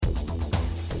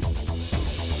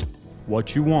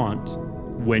what you want,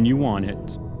 when you want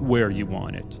it, where you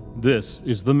want it. This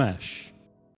is The Mesh.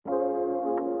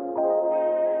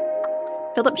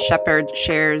 Philip Shepard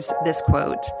shares this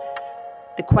quote,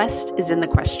 "The quest is in the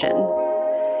question."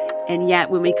 And yet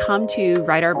when we come to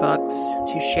write our books,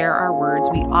 to share our words,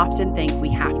 we often think we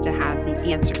have to have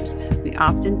the answers. We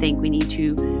often think we need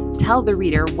to tell the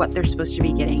reader what they're supposed to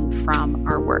be getting from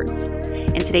our words.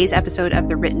 In today's episode of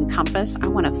The Written Compass, I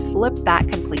want to flip that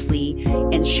completely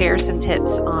and share some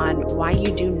tips on why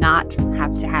you do not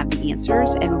have to have the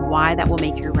answers and why that will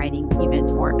make your writing even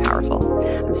more powerful.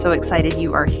 I'm so excited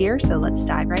you are here, so let's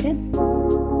dive right in.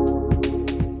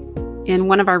 In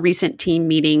one of our recent team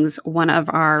meetings, one of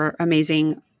our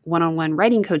amazing one-on-one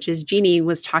writing coaches, Jeannie,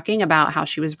 was talking about how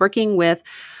she was working with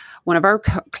one of our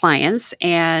clients,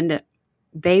 and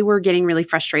they were getting really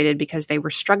frustrated because they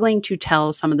were struggling to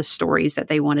tell some of the stories that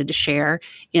they wanted to share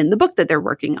in the book that they're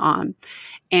working on.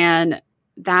 And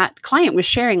that client was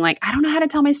sharing, like, I don't know how to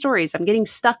tell my stories. I'm getting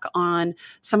stuck on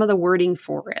some of the wording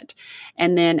for it.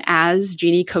 And then as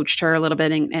Jeannie coached her a little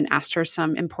bit and asked her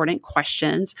some important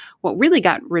questions, what really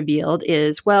got revealed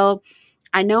is, well,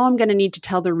 I know I'm going to need to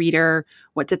tell the reader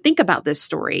what to think about this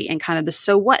story and kind of the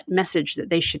so what message that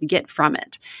they should get from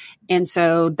it. And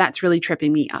so that's really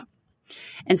tripping me up.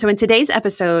 And so in today's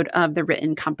episode of The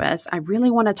Written Compass, I really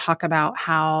want to talk about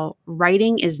how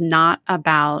writing is not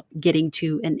about getting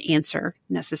to an answer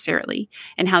necessarily,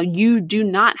 and how you do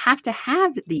not have to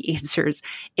have the answers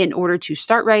in order to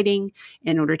start writing,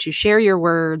 in order to share your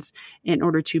words, in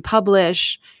order to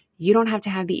publish. You don't have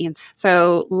to have the answer.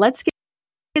 So let's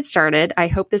get started. I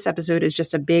hope this episode is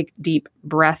just a big, deep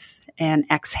breath and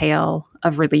exhale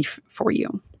of relief for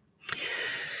you.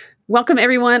 Welcome,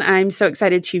 everyone. I'm so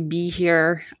excited to be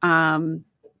here.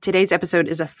 Today's episode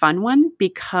is a fun one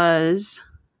because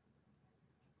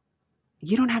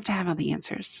you don't have to have all the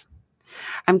answers.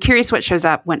 I'm curious what shows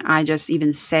up when I just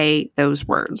even say those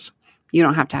words. You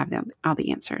don't have to have all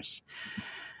the answers.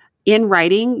 In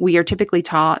writing, we are typically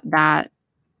taught that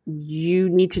you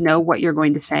need to know what you're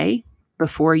going to say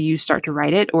before you start to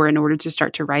write it, or in order to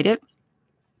start to write it.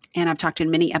 And I've talked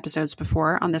in many episodes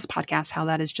before on this podcast how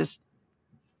that is just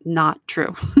not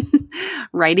true.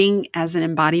 Writing as an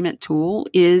embodiment tool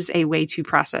is a way to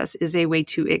process, is a way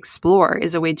to explore,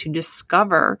 is a way to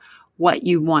discover what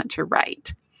you want to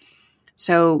write.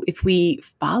 So if we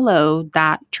follow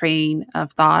that train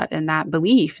of thought and that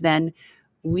belief, then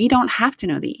we don't have to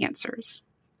know the answers.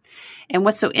 And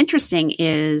what's so interesting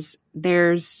is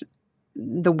there's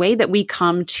the way that we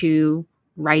come to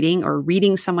writing or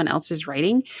reading someone else's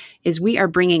writing is we are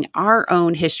bringing our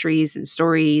own histories and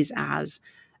stories as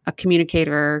a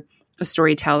communicator, a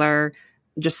storyteller,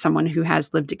 just someone who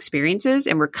has lived experiences.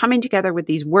 And we're coming together with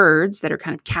these words that are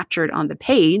kind of captured on the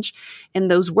page.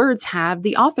 And those words have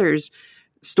the author's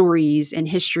stories and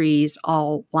histories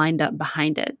all lined up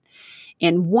behind it.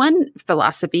 And one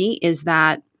philosophy is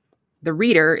that the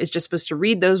reader is just supposed to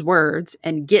read those words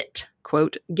and get,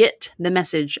 quote, get the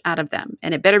message out of them.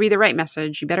 And it better be the right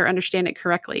message. You better understand it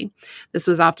correctly. This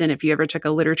was often, if you ever took a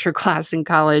literature class in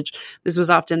college, this was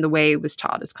often the way it was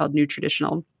taught. It's called new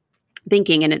traditional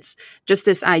thinking. And it's just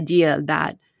this idea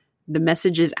that the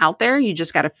message is out there. You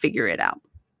just got to figure it out.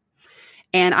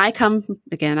 And I come,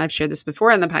 again, I've shared this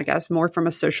before on the podcast, more from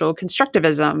a social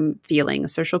constructivism feeling, a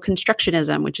social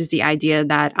constructionism, which is the idea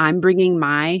that I'm bringing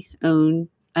my own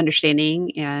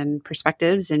understanding and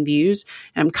perspectives and views,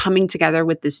 and I'm coming together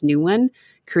with this new one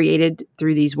created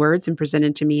through these words and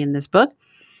presented to me in this book.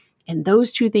 And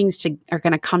those two things are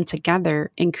going to come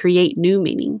together and create new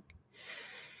meaning.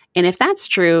 And if that's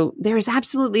true, there is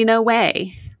absolutely no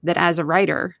way that as a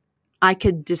writer, I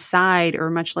could decide or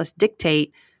much less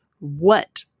dictate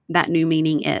what that new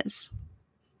meaning is.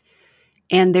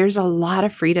 And there's a lot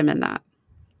of freedom in that,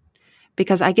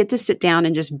 because I get to sit down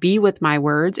and just be with my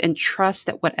words and trust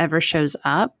that whatever shows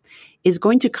up is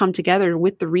going to come together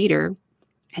with the reader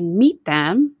and meet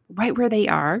them right where they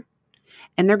are.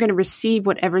 And they're going to receive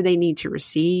whatever they need to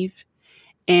receive.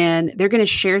 And they're going to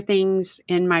share things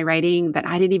in my writing that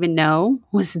I didn't even know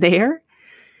was there.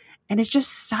 And it's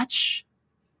just such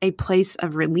a place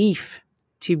of relief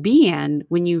to be in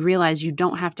when you realize you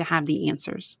don't have to have the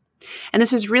answers. And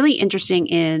this is really interesting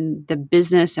in the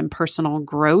business and personal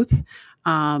growth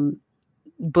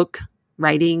book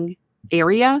writing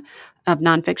area of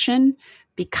nonfiction,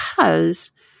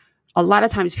 because a lot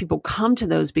of times people come to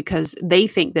those because they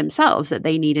think themselves that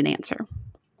they need an answer,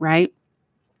 right?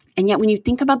 And yet when you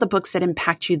think about the books that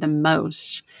impact you the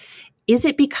most, is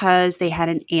it because they had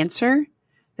an answer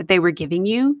that they were giving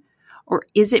you? Or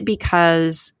is it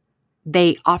because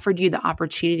they offered you the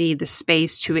opportunity, the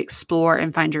space to explore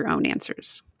and find your own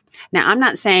answers? Now, I'm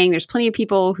not saying there's plenty of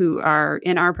people who are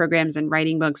in our programs and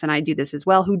writing books, and I do this as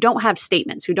well, who don't have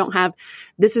statements, who don't have,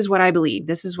 this is what I believe,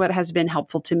 this is what has been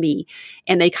helpful to me.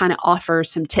 And they kind of offer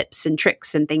some tips and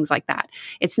tricks and things like that.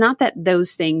 It's not that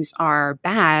those things are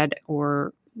bad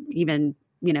or even,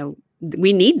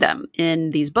 we need them in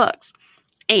these books.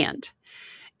 And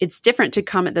it's different to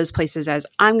come at those places as,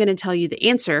 I'm going to tell you the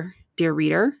answer, dear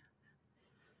reader,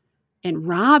 and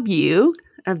rob you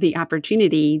of the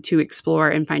opportunity to explore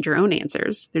and find your own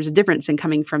answers. There's a difference in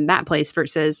coming from that place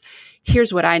versus,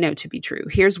 here's what I know to be true.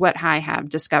 Here's what I have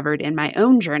discovered in my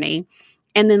own journey,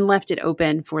 and then left it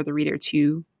open for the reader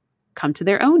to come to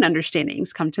their own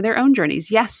understandings, come to their own journeys.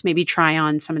 Yes, maybe try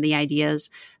on some of the ideas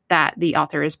that the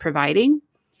author is providing,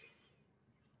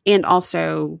 and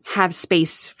also have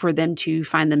space for them to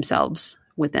find themselves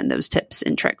within those tips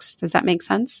and tricks. Does that make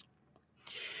sense?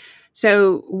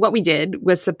 So what we did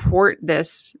was support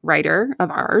this writer of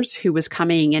ours who was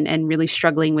coming and really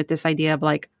struggling with this idea of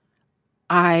like,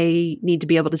 I need to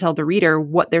be able to tell the reader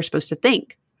what they're supposed to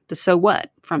think, the so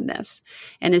what from this.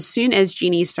 And as soon as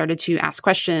Jeannie started to ask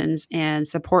questions and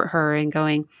support her and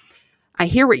going, I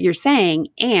hear what you're saying,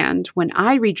 and when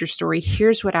I read your story,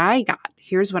 here's what I got.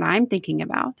 Here's what I'm thinking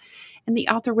about. And the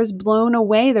author was blown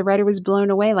away. The writer was blown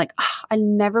away. Like, I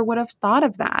never would have thought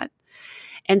of that.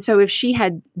 And so if she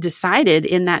had decided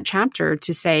in that chapter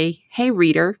to say, hey,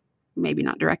 reader, maybe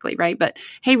not directly, right? But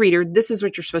hey, reader, this is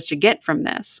what you're supposed to get from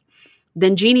this.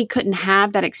 Then Jeannie couldn't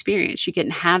have that experience. She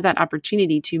couldn't have that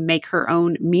opportunity to make her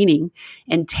own meaning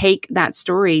and take that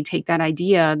story, take that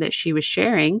idea that she was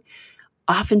sharing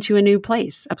off into a new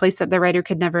place, a place that the writer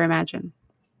could never imagine.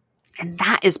 And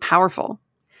that is powerful.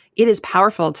 It is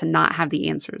powerful to not have the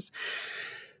answers.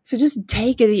 So just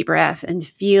take a deep breath and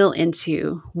feel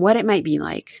into what it might be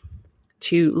like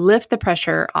to lift the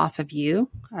pressure off of you.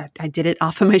 I did it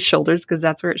off of my shoulders because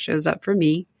that's where it shows up for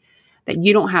me, that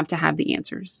you don't have to have the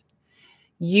answers.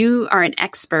 You are an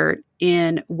expert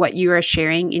in what you are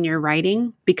sharing in your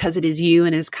writing because it is you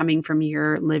and is coming from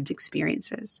your lived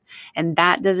experiences. And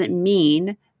that doesn't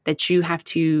mean that you have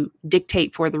to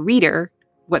dictate for the reader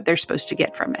what they're supposed to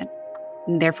get from it.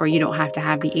 And therefore, you don't have to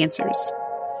have the answers.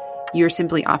 You're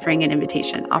simply offering an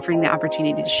invitation, offering the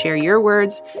opportunity to share your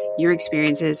words, your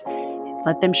experiences,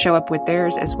 let them show up with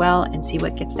theirs as well, and see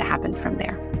what gets to happen from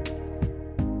there.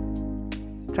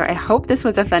 So I hope this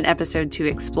was a fun episode to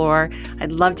explore.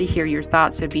 I'd love to hear your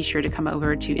thoughts, so be sure to come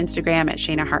over to Instagram at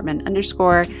Shana Hartman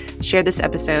 _, share this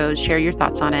episode, share your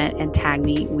thoughts on it, and tag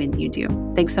me when you do.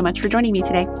 Thanks so much for joining me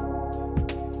today.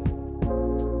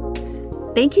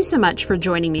 Thank you so much for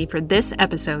joining me for this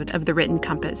episode of The Written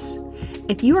Compass.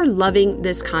 If you are loving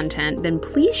this content, then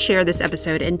please share this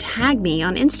episode and tag me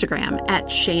on Instagram at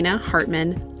Shana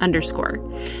Hartman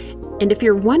 _. And if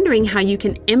you're wondering how you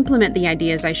can implement the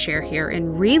ideas I share here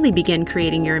and really begin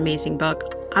creating your amazing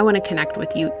book, I want to connect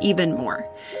with you even more.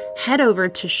 Head over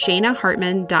to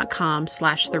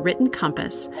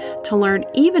shanahartman.com/thewrittencompass to learn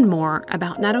even more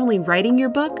about not only writing your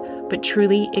book, but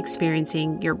truly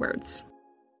experiencing your words.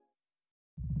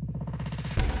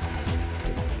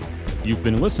 You've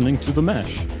been listening to The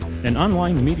Mesh, an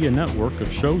online media network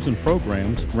of shows and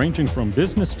programs ranging from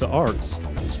business to arts,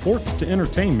 sports to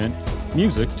entertainment,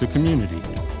 music to community.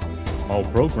 All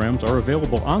programs are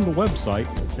available on the website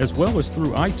as well as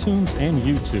through iTunes and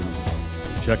YouTube.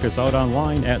 Check us out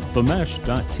online at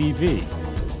themesh.tv.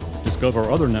 Discover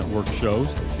other network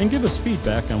shows and give us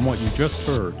feedback on what you just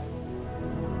heard.